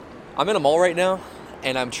I'm in a mall right now,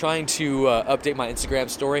 and I'm trying to update my Instagram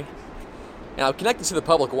story, and I'm connected to the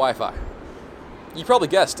public Wi-Fi. You probably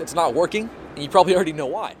guessed it's not working, and you probably already know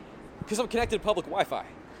why. Because I'm connected to public Wi-Fi.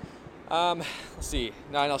 Let's see.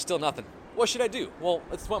 No, still nothing. What should I do? Well,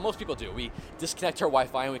 that's what most people do. We disconnect our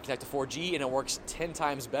Wi-Fi and we connect to 4G, and it works 10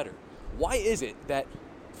 times better. Why is it that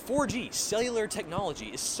 4G cellular technology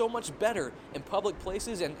is so much better in public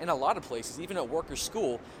places and a lot of places, even at work or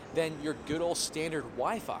school, than your good old standard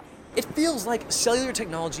Wi-Fi? It feels like cellular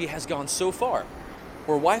technology has gone so far,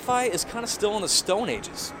 where Wi-Fi is kind of still in the Stone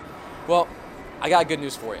Ages. Well, I got good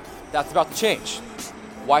news for you. That's about to change.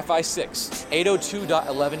 Wi-Fi 6,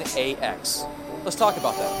 802.11ax. Let's talk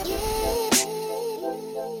about that.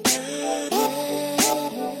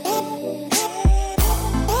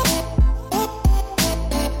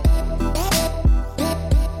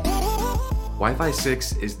 Wi-Fi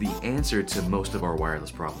 6 is the answer to most of our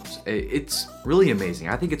wireless problems. It's really amazing.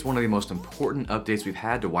 I think it's one of the most important updates we've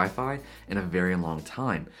had to Wi-Fi in a very long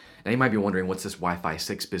time. Now you might be wondering, what's this Wi-Fi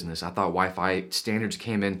 6 business? I thought Wi-Fi standards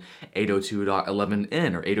came in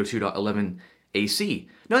 802.11n or 802.11ac.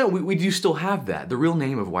 No, we do still have that. The real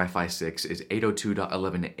name of Wi-Fi 6 is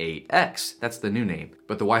 802.11ax. That's the new name.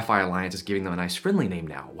 But the Wi-Fi Alliance is giving them a nice friendly name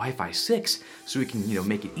now, Wi-Fi 6, so we can,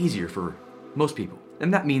 make it easier for most people.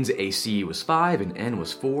 And that means AC was 5 and N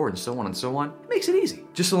was 4 and so on and so on. It makes it easy.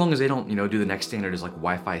 Just so long as they don't, do the next standard as like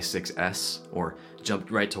Wi-Fi 6S or jump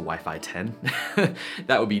right to Wi-Fi 10.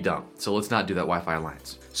 That would be dumb. So let's not do that Wi-Fi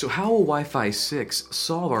Alliance. So how will Wi-Fi 6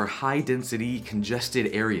 solve our high density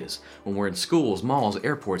congested areas when we're in schools, malls,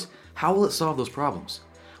 airports? How will it solve those problems?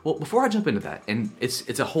 Well, before I jump into that, and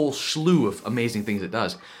it's a whole slew of amazing things it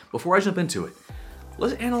does, before I jump into it,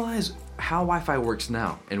 let's analyze how Wi-Fi works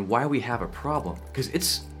now and why we have a problem, because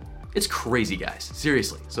it's crazy, guys.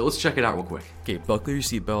 Seriously. So let's check it out real quick. Okay, buckle your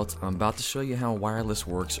seatbelt. I'm about to show you how wireless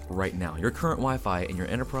works right now. Your current Wi-Fi in your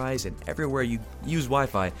enterprise and everywhere you use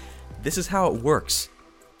Wi-Fi, this is how it works.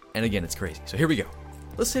 And again, it's crazy. So here we go.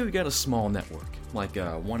 Let's say we got a small network, like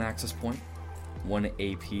one access point, one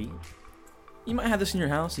AP. You might have this in your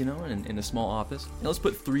house, in a small office. And let's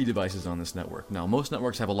put 3 devices on this network. Now, most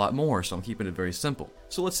networks have a lot more, so I'm keeping it very simple.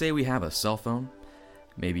 So let's say we have a cell phone,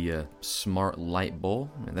 maybe a smart light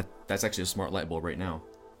bulb. And that's actually a smart light bulb right now.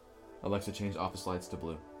 Alexa, change office lights to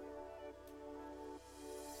blue.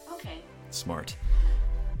 Okay. Smart.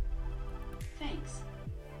 Thanks.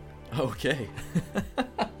 Okay.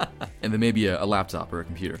 And then maybe a laptop or a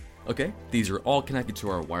computer. Okay, these are all connected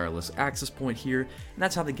to our wireless access point here, and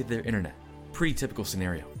that's how they get their internet. Pretty typical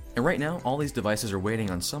scenario. And right now, all these devices are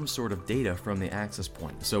waiting on some sort of data from the access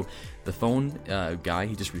point. So the phone guy,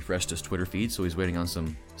 he just refreshed his Twitter feed, so he's waiting on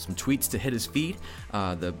some tweets to hit his feed.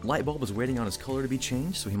 The light bulb is waiting on his color to be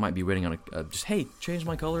changed, so he might be waiting on just, hey, change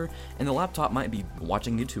my color. And the laptop might be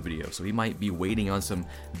watching YouTube videos, so he might be waiting on some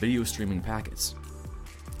video streaming packets.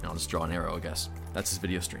 And I'll just draw an arrow, I guess. That's his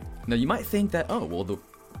video stream. Now you might think that, the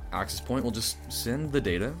access point will just send the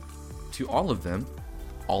data to all of them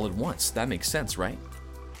all at once. That makes sense, right?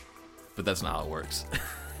 But that's not how it works.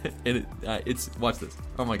 Watch this.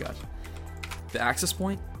 Oh my gosh. The access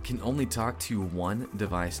point can only talk to one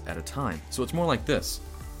device at a time. So it's more like this.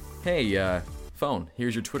 Hey, phone,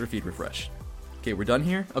 here's your Twitter feed refresh. Okay, we're done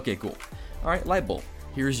here? Okay, cool. All right, light bulb,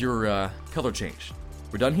 here's your color change.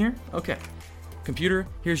 We're done here? Okay. Computer,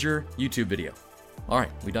 here's your YouTube video. All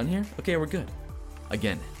right, we done here? Okay, we're good.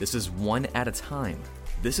 Again, this is one at a time.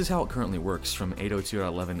 This is how it currently works from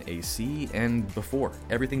 802.11ac and before,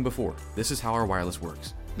 everything before. This is how our wireless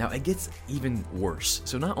works. Now it gets even worse.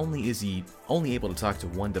 So not only is he only able to talk to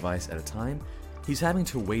one device at a time, he's having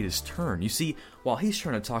to wait his turn. You see, while he's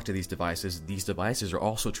trying to talk to these devices are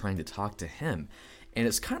also trying to talk to him. And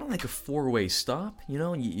it's kind of like a 4-way stop,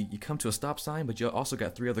 you come to a stop sign, but you also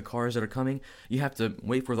got 3 other cars that are coming. You have to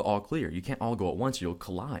wait for the all clear. You can't all go at once, you'll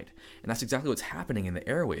collide. And that's exactly what's happening in the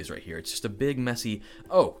airways right here. It's just a big, messy,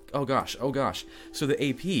 oh gosh. So the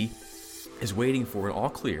AP is waiting for an all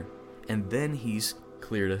clear, and then he's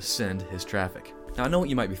clear to send his traffic. Now I know what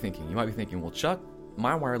you might be thinking. You might be thinking, well, Chuck,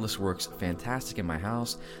 my wireless works fantastic in my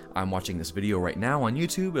house. I'm watching this video right now on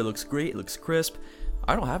YouTube. It looks great, it looks crisp.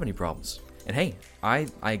 I don't have any problems. And hey, I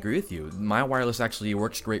agree with you. My wireless actually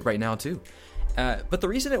works great right now too. But the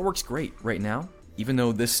reason it works great right now, even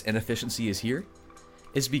though this inefficiency is here,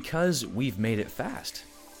 is because we've made it fast.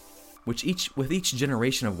 With each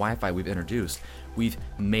generation of Wi-Fi we've introduced, we've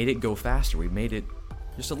made it go faster. We've made it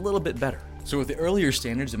just a little bit better. So with the earlier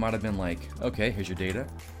standards, it might have been like, okay, here's your data.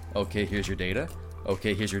 Okay, here's your data.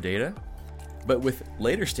 Okay, here's your data. But with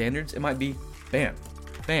later standards, it might be bam,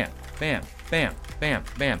 bam, bam, bam, bam,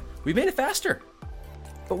 bam. We made it faster.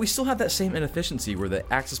 But we still have that same inefficiency where the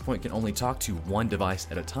access point can only talk to one device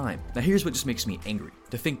at a time. Now here's what just makes me angry,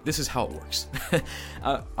 to think this is how it works.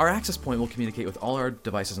 Our access point will communicate with all our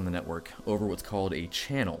devices on the network over what's called a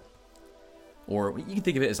channel. Or you can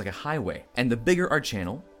think of it as like a highway. And the bigger our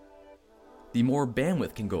channel, the more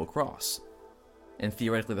bandwidth can go across. And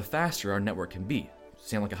theoretically, the faster our network can be.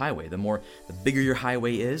 Sound like a highway. The bigger your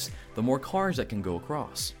highway is, the more cars that can go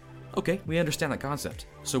across. Okay, we understand that concept.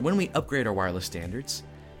 So when we upgrade our wireless standards,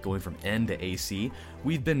 going from N to AC,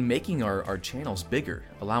 we've been making our channels bigger,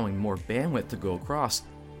 allowing more bandwidth to go across,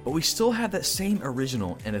 but we still have that same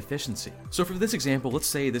original inefficiency. So for this example, let's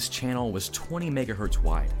say this channel was 20 megahertz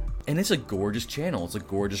wide. And it's a gorgeous channel, it's a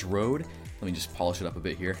gorgeous road. Let me just polish it up a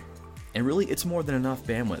bit here. And really, it's more than enough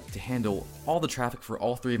bandwidth to handle all the traffic for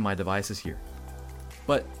all three of my devices here.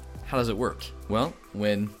 But how does it work? Well,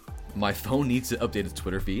 when my phone needs to update its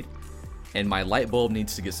Twitter feed, and my light bulb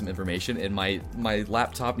needs to get some information, and my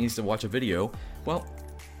laptop needs to watch a video, well,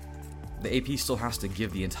 the AP still has to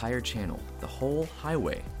give the entire channel, the whole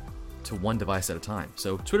highway, to one device at a time.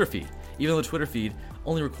 So Twitter feed, even though the Twitter feed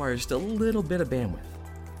only requires just a little bit of bandwidth,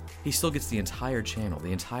 he still gets the entire channel,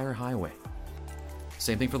 the entire highway.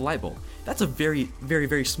 Same thing for the light bulb. That's a very, very,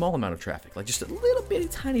 very small amount of traffic, like just a little bitty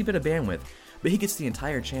tiny bit of bandwidth, but he gets the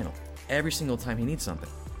entire channel every single time he needs something.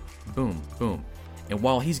 Boom, boom. And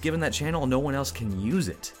while he's given that channel, no one else can use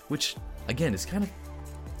it, which, again, is kind of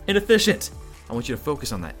inefficient. I want you to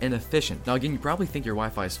focus on that, inefficient. Now, again, you probably think your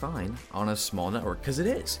Wi-Fi is fine on a small network, because it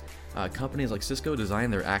is. Companies like Cisco design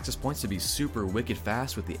their access points to be super wicked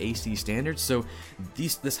fast with the AC standards, so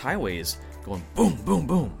this highway is going boom, boom,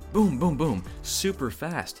 boom, boom, boom, boom, super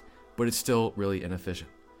fast, but it's still really inefficient.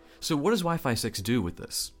 So what does Wi-Fi 6 do with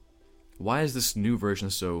this? Why is this new version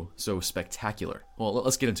so spectacular? Well,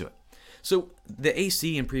 let's get into it. So the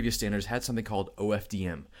AC in previous standards had something called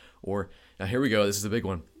OFDM, or, now here we go, this is a big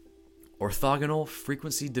one, orthogonal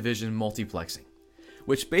frequency division multiplexing,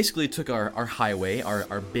 which basically took our highway,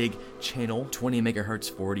 our big channel, 20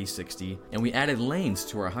 megahertz, 40, 60, and we added lanes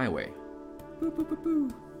to our highway. Boop, boop, boop,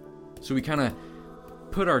 boop. So we kind of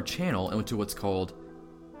put our channel into what's called,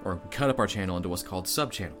 or cut up our channel into what's called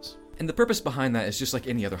subchannels. And the purpose behind that is just like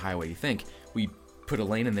any other highway you think. We put a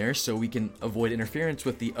lane in there so we can avoid interference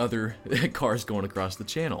with the other cars going across the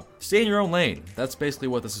channel. Stay in your own lane. That's basically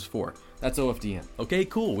what this is for. That's OFDM. Okay,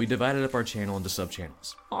 cool. We divided up our channel into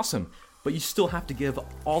subchannels. Awesome. But you still have to give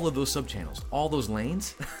all of those subchannels, all those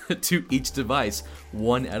lanes, to each device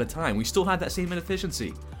one at a time. We still have that same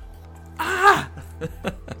inefficiency.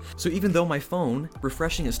 So even though my phone,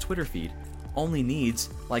 refreshing its Twitter feed, only needs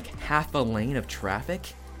like half a lane of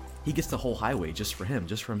traffic, he gets the whole highway just for him,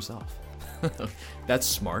 just for himself. That's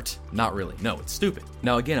smart. Not really. No, it's stupid.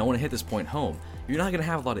 Now again, I want to hit this point home. You're not going to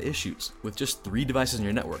have a lot of issues with just 3 devices in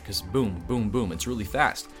your network, because boom, boom, boom, it's really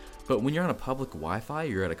fast. But when you're on a public Wi-Fi,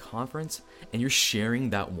 you're at a conference, and you're sharing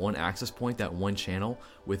that one access point, that one channel,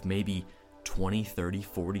 with maybe 20, 30,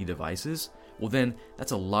 40 devices, well then,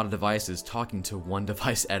 that's a lot of devices talking to one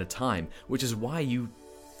device at a time, which is why you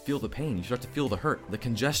feel the pain. You start to feel the hurt, the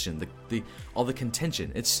congestion, all the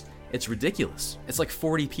contention. It's ridiculous. It's like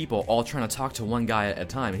 40 people all trying to talk to one guy at a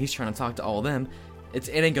time, and he's trying to talk to all of them. It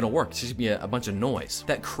ain't gonna work. It's just gonna be a bunch of noise.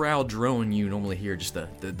 That crowd drone you normally hear, just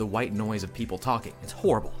the white noise of people talking. It's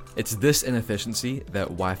horrible. It's this inefficiency that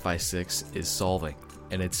Wi-Fi 6 is solving,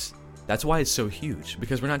 and that's why it's so huge,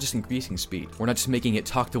 because we're not just increasing speed. We're not just making it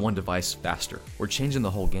talk to one device faster. We're changing the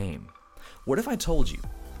whole game. What if I told you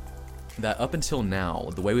that up until now,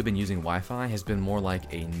 the way we've been using Wi-Fi has been more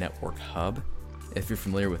like a network hub, if you're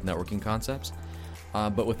familiar with networking concepts,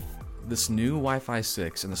 but with this new Wi-Fi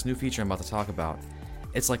 6 and this new feature I'm about to talk about,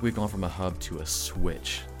 it's like we've gone from a hub to a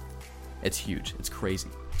switch. It's huge. It's crazy.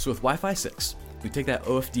 So with Wi-Fi 6, we take that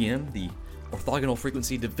OFDM, the orthogonal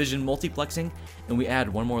frequency division multiplexing, and we add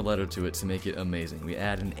one more letter to it to make it amazing. We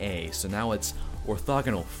add an A, so now it's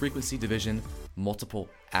orthogonal frequency division multiple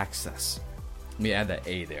access. Let me add that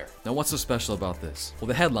A there. Now what's so special about this? Well,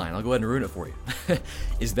 the headline, I'll go ahead and ruin it for you,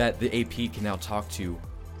 is that the AP can now talk to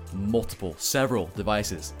several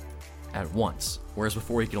devices at once, whereas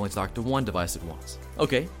before you could only talk to one device at once.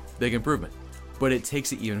 Okay, big improvement, but it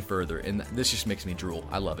takes it even further, and this just makes me drool.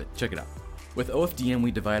 I love it. Check it out. With OFDM,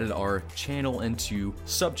 we divided our channel into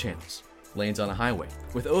subchannels, lanes on a highway.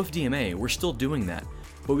 With OFDMA, we're still doing that,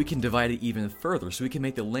 but we can divide it even further, so we can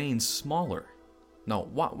make the lanes smaller. No,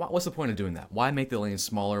 what's the point of doing that? Why make the lanes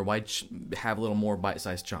smaller? Why have a little more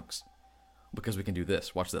bite-sized chunks? Because we can do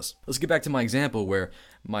this. Watch this. Let's get back to my example where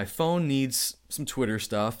my phone needs some Twitter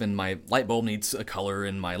stuff, and my light bulb needs a color,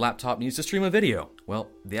 and my laptop needs to stream a video. Well,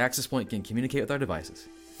 the access point can communicate with our devices,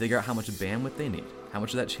 figure out how much bandwidth they need, how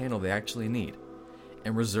much of that channel they actually need,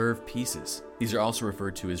 and reserve pieces. These are also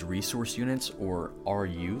referred to as resource units or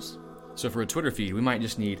RUs. So for a Twitter feed, we might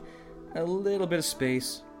just need a little bit of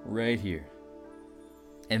space right here.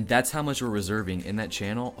 And that's how much we're reserving in that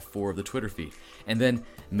channel for the Twitter feed. And then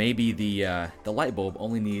maybe the light bulb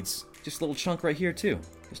only needs just a little chunk right here too.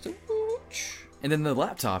 Just a whoosh. And then the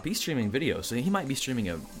laptop, he's streaming video, so he might be streaming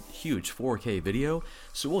a huge 4K video.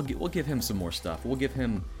 So we'll give him some more stuff. We'll give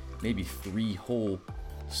him maybe 3 whole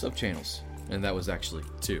sub-channels. And that was actually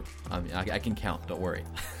 2. I mean, I can count, don't worry.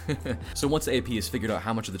 So once the AP has figured out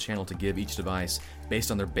how much of the channel to give each device based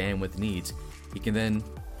on their bandwidth needs, he can then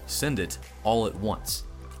send it all at once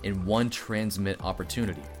in one transmit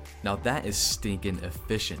opportunity. Now that is stinking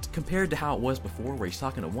efficient compared to how it was before, where he's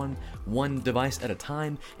talking to one device at a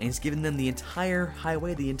time and he's giving them the entire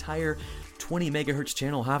highway, the entire 20 megahertz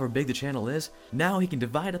channel, however big the channel is. Now he can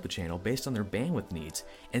divide up the channel based on their bandwidth needs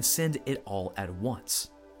and send it all at once.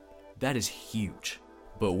 That is huge.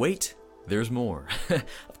 But wait, there's more.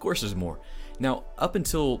 Of course there's more. Now, up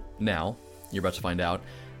until now, you're about to find out,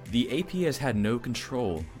 the AP has had no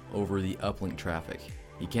control over the uplink traffic.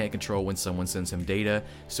 He can't control when someone sends him data,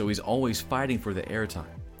 so he's always fighting for the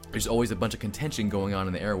airtime. There's always a bunch of contention going on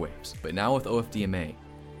in the airwaves. But now with OFDMA,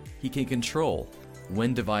 he can control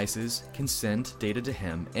when devices can send data to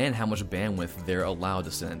him and how much bandwidth they're allowed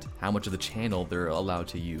to send, how much of the channel they're allowed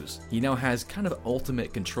to use. He now has kind of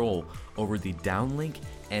ultimate control over the downlink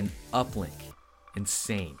and uplink.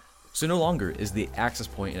 Insane. So no longer is the access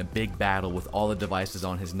point in a big battle with all the devices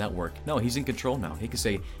on his network. No, he's in control now. He can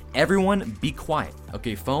say, everyone be quiet.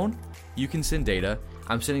 Okay, phone, you can send data.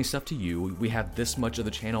 I'm sending stuff to you. We have this much of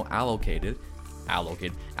the channel allocated.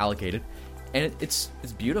 And it's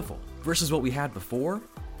beautiful. Versus what we had before,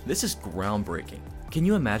 this is groundbreaking. Can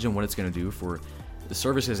you imagine what it's going to do for the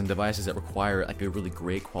services and devices that require like a really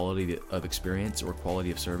great quality of experience or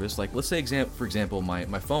quality of service? Like let's say, for example, my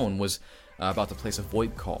phone was about to place a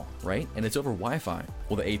VoIP call, right? And it's over Wi-Fi.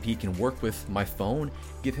 Well, the AP can work with my phone,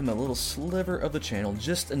 give him a little sliver of the channel,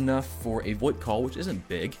 just enough for a VoIP call, which isn't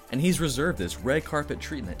big. And he's reserved this red carpet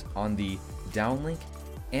treatment on the downlink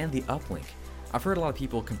and the uplink. I've heard a lot of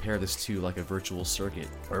people compare this to like a virtual circuit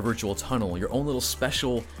or a virtual tunnel, your own little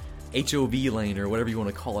special HOV lane or whatever you want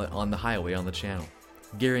to call it on the highway, on the channel,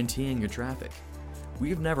 guaranteeing your traffic.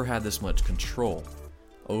 We've never had this much control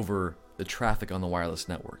over the traffic on the wireless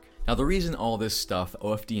network. Now the reason all this stuff,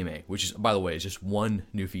 OFDMA, which is, by the way, is just one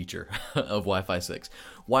new feature of Wi-Fi 6,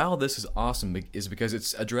 why all this is awesome is because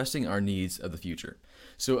it's addressing our needs of the future.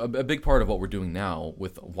 So a big part of what we're doing now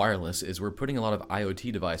with wireless is we're putting a lot of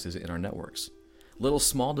IoT devices in our networks. Little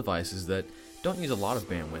small devices that don't use a lot of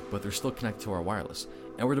bandwidth, but they're still connected to our wireless.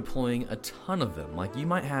 And we're deploying a ton of them. Like you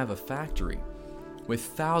might have a factory with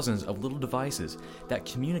thousands of little devices that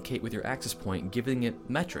communicate with your access point, giving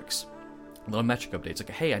it metrics. Little metric updates like,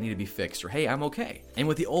 hey, I need to be fixed, or hey, I'm okay. And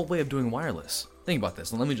with the old way of doing wireless, think about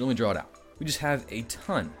this, let me draw it out. We just have a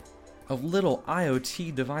ton of little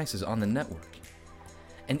IoT devices on the network.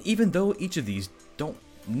 And even though each of these don't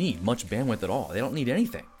need much bandwidth at all, they don't need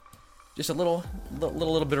anything. Just a little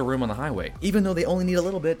bit of room on the highway. Even though they only need a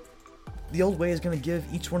little bit, the old way is going to give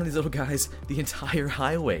each one of these little guys the entire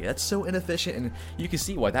highway. That's so inefficient, and you can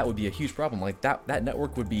see why that would be a huge problem. Like that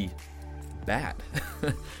network would be bad.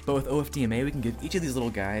 But with OFDMA, we can give each of these little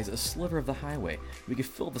guys a sliver of the highway. We can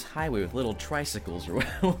fill this highway with little tricycles or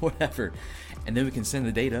whatever, and then we can send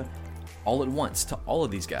the data all at once to all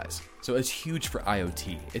of these guys. So it's huge for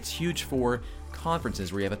IoT. It's huge for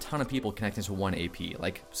conferences where you have a ton of people connecting to one AP,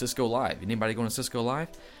 like Cisco Live. Anybody going to Cisco Live?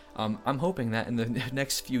 I'm hoping that in the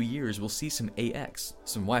next few years we'll see some AX,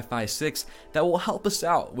 some Wi-Fi 6 that will help us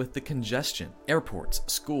out with the congestion. Airports,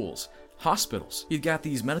 schools, hospitals. You've got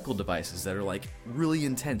these medical devices that are like really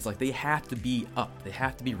intense, like they have to be up, they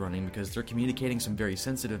have to be running because they're communicating some very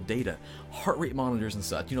sensitive data, heart rate monitors and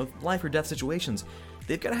such, life or death situations.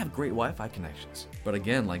 They've got to have great Wi-Fi connections. But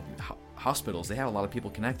again, like hospitals, they have a lot of people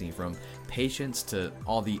connecting, from patients to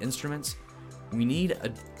all the instruments. We need a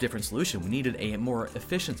different solution. We needed a more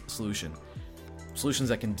efficient solution. Solutions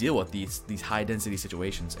that can deal with these high density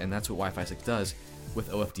situations, and that's what Wi-Fi 6 does with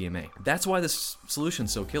OFDMA. That's why this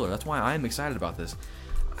solution's so killer. That's why I'm excited about this.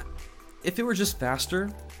 If it were just faster,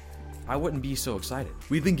 I wouldn't be so excited.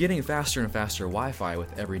 We've been getting faster and faster Wi-Fi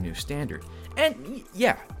with every new standard. And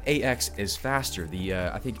yeah, AX is faster. The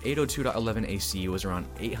I think 802.11 AC was around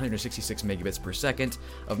 866 megabits per second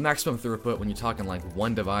of maximum throughput when you're talking like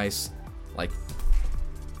one device, like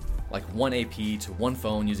one AP to one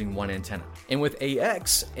phone using one antenna. And with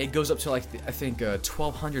AX, it goes up to like, I think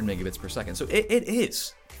 1200 megabits per second. So it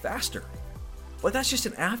is faster. But that's just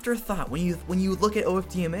an afterthought when you look at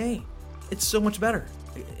OFDMA. It's so much better,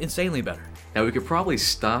 insanely better. Now we could probably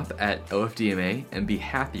stop at OFDMA and be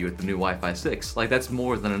happy with the new Wi-Fi 6. Like, that's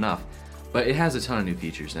more than enough. But it has a ton of new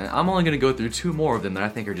features, and I'm only going to go through 2 more of them that I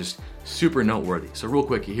think are just super noteworthy. So real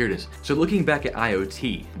quick, here it is. So looking back at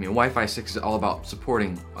IoT, I mean, Wi-Fi 6 is all about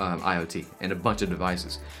supporting IoT and a bunch of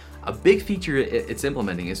devices. A big feature it's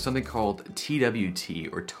implementing is something called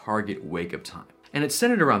TWT, or Target Wake Up Time. And it's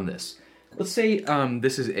centered around this. Let's say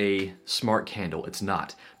this is a smart candle. It's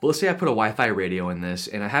not. But let's say I put a Wi-Fi radio in this,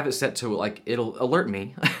 and I have it set to, like, it'll alert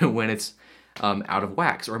me when it's out of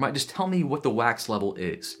wax, or it might just tell me what the wax level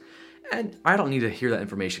is. And I don't need to hear that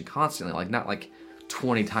information constantly, like not like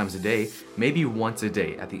 20 times a day, maybe once a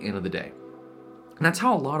day at the end of the day. And that's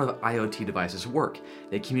how a lot of IoT devices work.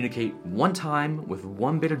 They communicate one time with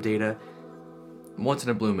 1 bit of data once in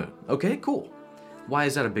a blue moon. Okay, cool. Why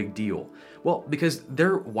is that a big deal? Well, because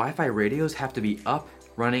their Wi-Fi radios have to be up,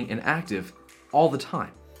 running, and active all the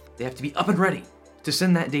time. They have to be up and ready to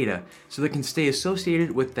send that data so they can stay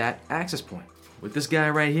associated with that access point, with this guy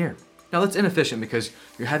right here. Now that's inefficient because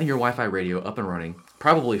you're having your Wi-Fi radio up and running,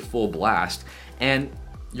 probably full blast, and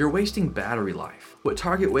you're wasting battery life. What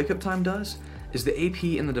Target Wake Up Time does is the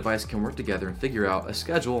AP and the device can work together and figure out a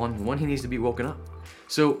schedule on when he needs to be woken up.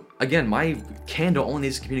 So again, my candle only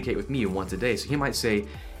needs to communicate with me once a day. So he might say,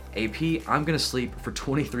 AP, I'm gonna sleep for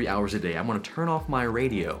 23 hours a day. I'm gonna turn off my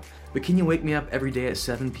radio, but can you wake me up every day at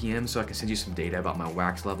 7 p.m. so I can send you some data about my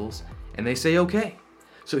wax levels? And they say, okay.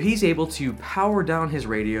 So he's able to power down his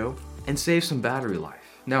radio and save some battery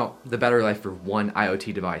life. Now, the battery life for one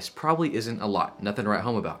IoT device probably isn't a lot, nothing to write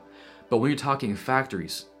home about. But when you're talking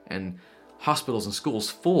factories and hospitals and schools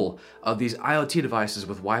full of these IoT devices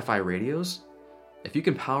with Wi-Fi radios, if you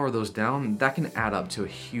can power those down, that can add up to a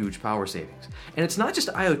huge power savings. And it's not just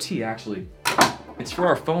IoT, actually. It's for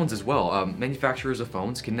our phones as well. Manufacturers of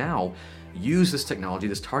phones can now use this technology,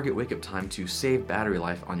 this Target Wake Up Time, to save battery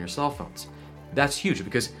life on your cell phones. That's huge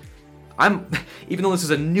because even though this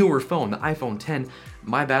is a newer phone, the iPhone 10,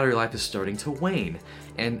 my battery life is starting to wane,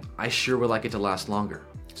 and I sure would like it to last longer.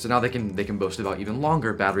 So now they can boast about even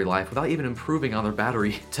longer battery life without even improving on their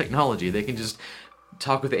battery technology. They can just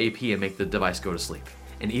talk with the AP and make the device go to sleep.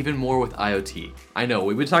 And even more with IoT. I know,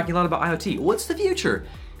 we've been talking a lot about IoT. What's the future?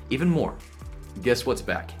 Even more. Guess what's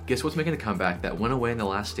back? Guess what's making a comeback that went away in the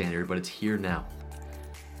last standard, but it's here now?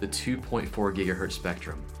 The 2.4 gigahertz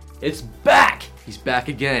spectrum. It's back! He's back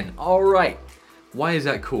again. All right. Why is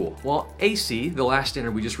that cool? Well, AC, the last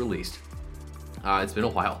standard we just released, it's been a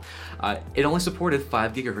while, it only supported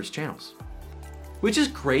 5 gigahertz channels, which is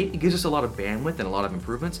great. It gives us a lot of bandwidth and a lot of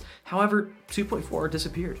improvements. However, 2.4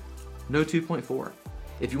 disappeared. No 2.4.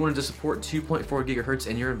 If you wanted to support 2.4 gigahertz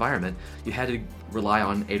in your environment, you had to rely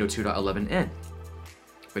on 802.11n.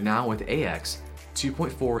 But now with AX,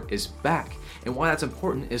 2.4 is back. And why that's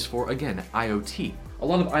important is for, again, IoT. A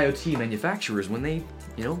lot of IoT manufacturers, when they,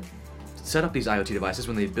 set up these IoT devices,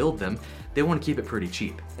 when they build them, they want to keep it pretty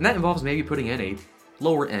cheap. And that involves maybe putting in a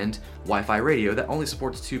lower end Wi-Fi radio that only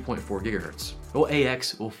supports 2.4 gigahertz. Well,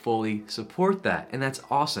 AX will fully support that, and that's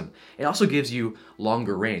awesome. It also gives you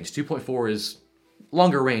longer range. 2.4 is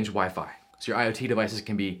longer range Wi-Fi, so your IoT devices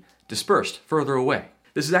can be dispersed further away.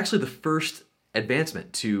 This is actually the first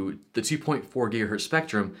advancement to the 2.4 gigahertz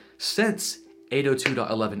spectrum since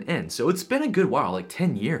 802.11n, so it's been a good while, like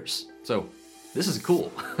 10 years. So this is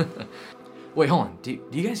cool. Wait, hold on. Do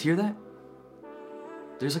you guys hear that?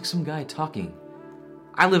 There's like some guy talking.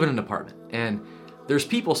 I live in an apartment, and there's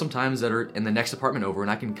people sometimes that are in the next apartment over, and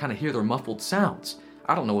I can kind of hear their muffled sounds.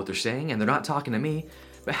 I don't know what they're saying, and they're not talking to me,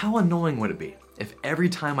 but how annoying would it be if every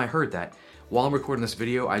time I heard that, while I'm recording this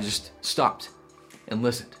video, I just stopped and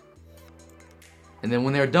listened? And then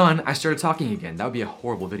when they're done, I started talking again. That would be a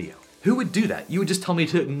horrible video. Who would do that? You would just tell me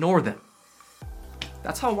to ignore them.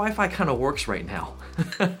 That's how Wi-Fi kind of works right now.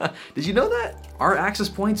 Did you know that? Our access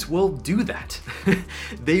points will do that.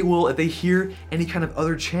 They will, if they hear any kind of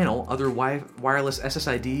other channel, other wireless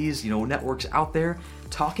SSIDs, networks out there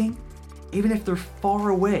talking, even if they're far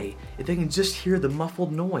away, if they can just hear the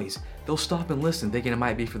muffled noise, they'll stop and listen, thinking it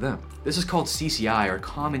might be for them. This is called CCI, or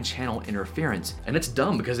Common Channel Interference, and it's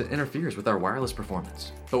dumb because it interferes with our wireless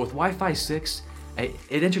performance. But with Wi-Fi 6,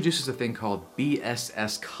 it introduces a thing called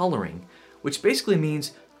BSS coloring, which basically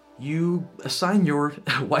means you assign your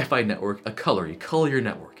Wi-Fi network a color. You color your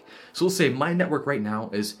network. So let's say my network right now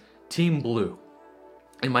is Team Blue,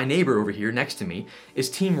 and my neighbor over here next to me is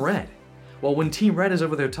Team Red. Well, when Team Red is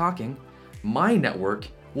over there talking, my network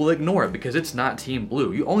will ignore it because it's not Team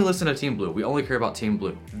Blue. You only listen to Team Blue. We only care about Team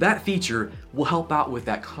Blue. That feature will help out with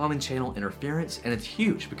that common channel interference, and it's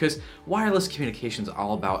huge because wireless communication is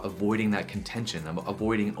all about avoiding that contention,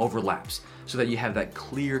 avoiding overlaps, so that you have that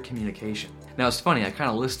clear communication. Now it's funny, I kind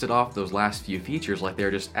of listed off those last few features like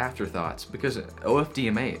they're just afterthoughts because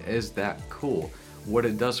OFDMA is that cool. What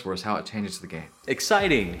it does for us, how it changes the game.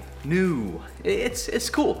 Exciting, new, it's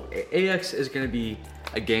cool. AX is gonna be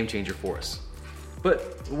a game changer for us.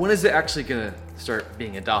 But when is it actually gonna start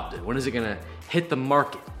being adopted? When is it gonna hit the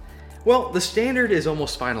market? Well, the standard is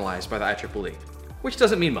almost finalized by the IEEE, which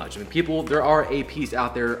doesn't mean much. I mean, there are APs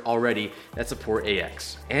out there already that support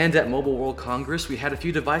AX. And at Mobile World Congress, we had a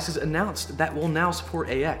few devices announced that will now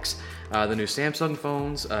support AX. The new Samsung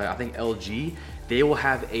phones, I think LG, they will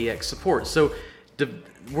have AX support. So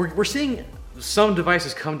we're seeing some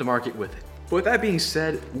devices come to market with it. But with that being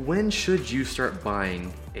said, when should you start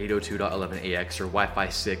buying 802.11ax or Wi-Fi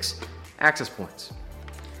 6 access points?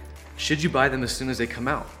 Should you buy them as soon as they come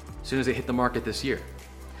out? As soon as they hit the market this year?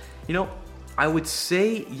 You know, I would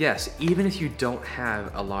say yes, even if you don't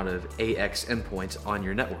have a lot of AX endpoints on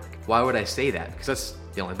your network. Why would I say that? Because that's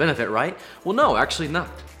the only benefit, right? Well, no, actually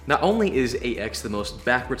not. Not only is AX the most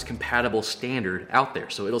backwards compatible standard out there,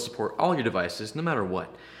 so it'll support all your devices no matter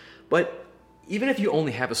what, but even if you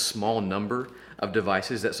only have a small number of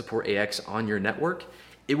devices that support AX on your network,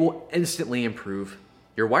 it will instantly improve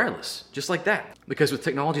your wireless, just like that. Because with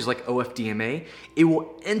technologies like OFDMA, it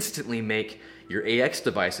will instantly make your AX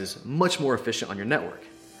devices much more efficient on your network.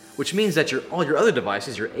 Which means that all your other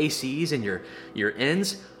devices, your ACs and your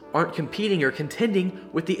Ns, aren't competing or contending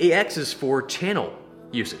with the AXs for channel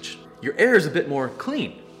usage. Your air is a bit more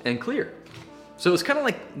clean and clear. So it's kind of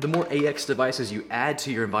like the more AX devices you add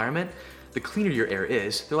to your environment, the cleaner your air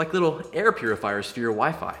is. They're like little air purifiers for your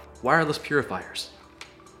Wi-Fi, wireless purifiers.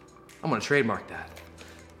 I'm gonna trademark that.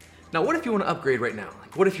 Now, what if you want to upgrade right now?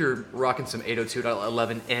 Like, what if you're rocking some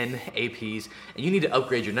 802.11n APs and you need to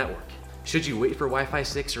upgrade your network? Should you wait for Wi-Fi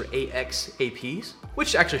 6 or AX APs?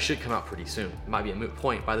 Which actually should come out pretty soon. It might be a moot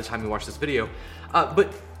point by the time you watch this video.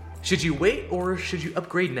 But should you wait or should you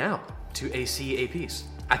upgrade now to AC APs?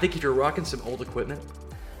 I think if you're rocking some old equipment,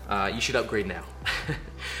 you should upgrade now.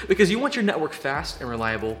 Because you want your network fast and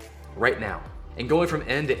reliable right now. And going from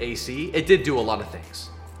N to AC, it did do a lot of things.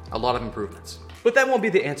 A lot of improvements. But that won't be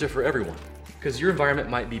the answer for everyone, because your environment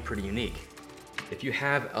might be pretty unique. If you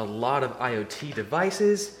have a lot of IoT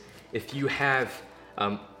devices, if you have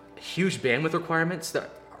huge bandwidth requirements that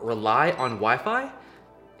rely on Wi-Fi,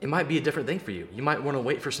 it might be a different thing for you. You might want to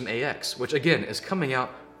wait for some AX, which again is coming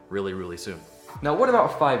out really, really soon. Now, what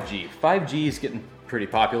about 5G? 5G is getting pretty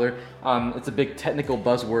popular. It's a big technical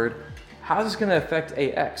buzzword. How is this going to affect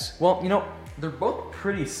AX? Well, you know, they're both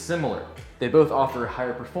pretty similar. They both offer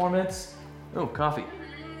higher performance. Oh, coffee.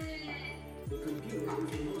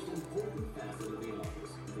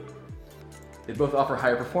 They both offer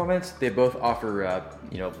higher performance. They both offer,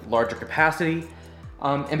 larger capacity.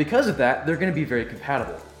 And because of that, they're going to be very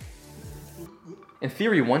compatible. In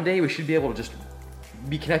theory, one day we should be able to just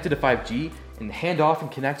be connected to 5G and hand off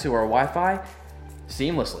and connect to our Wi-Fi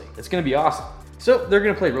seamlessly. It's going to be awesome. So they're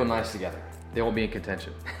going to play real nice together. They won't be in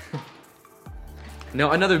contention.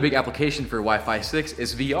 Now, another big application for Wi-Fi 6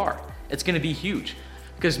 is VR. It's going to be huge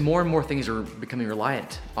because more and more things are becoming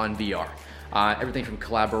reliant on VR. Everything from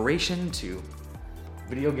collaboration to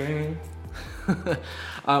video gaming.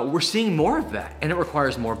 We're seeing more of that, and it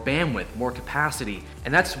requires more bandwidth, more capacity,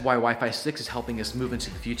 and that's why Wi-Fi 6 is helping us move into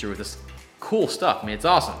the future with this cool stuff. I mean, it's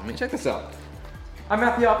awesome. I mean, check this out. I'm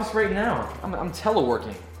at the office right now. I'm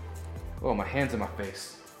teleworking. Oh, my hand's in my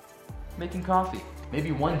face. Making coffee.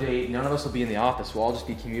 Maybe one day, none of us will be in the office. We'll all just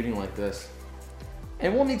be commuting like this.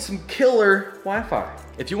 And we'll need some killer Wi-Fi.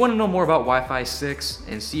 If you want to know more about Wi-Fi 6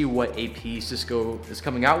 and see what AP Cisco is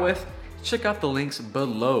coming out with, check out the links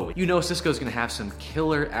below. You know Cisco's gonna have some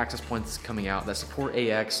killer access points coming out that support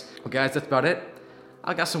AX. Well guys, that's about it.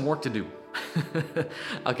 I got some work to do.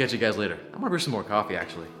 I'll catch you guys later. I'm gonna brew some more coffee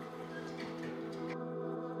actually.